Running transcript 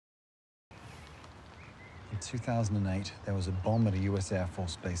2008, there was a bomb at a US Air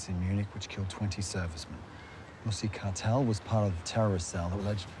Force base in Munich which killed 20 servicemen. Rossi Cartel was part of the terrorist cell that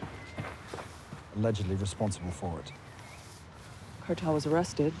was allegedly responsible for it. Cartel was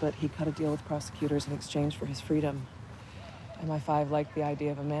arrested, but he cut a deal with prosecutors in exchange for his freedom. MI5 liked the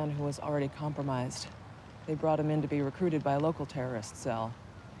idea of a man who was already compromised. They brought him in to be recruited by a local terrorist cell.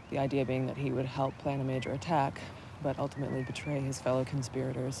 The idea being that he would help plan a major attack, but ultimately betray his fellow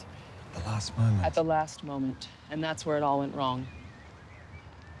conspirators. At the last moment. At the last moment. And that's where it all went wrong.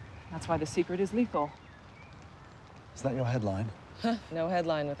 That's why the secret is lethal. Is that your headline? No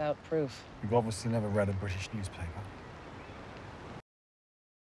headline without proof. You've obviously never read a British newspaper.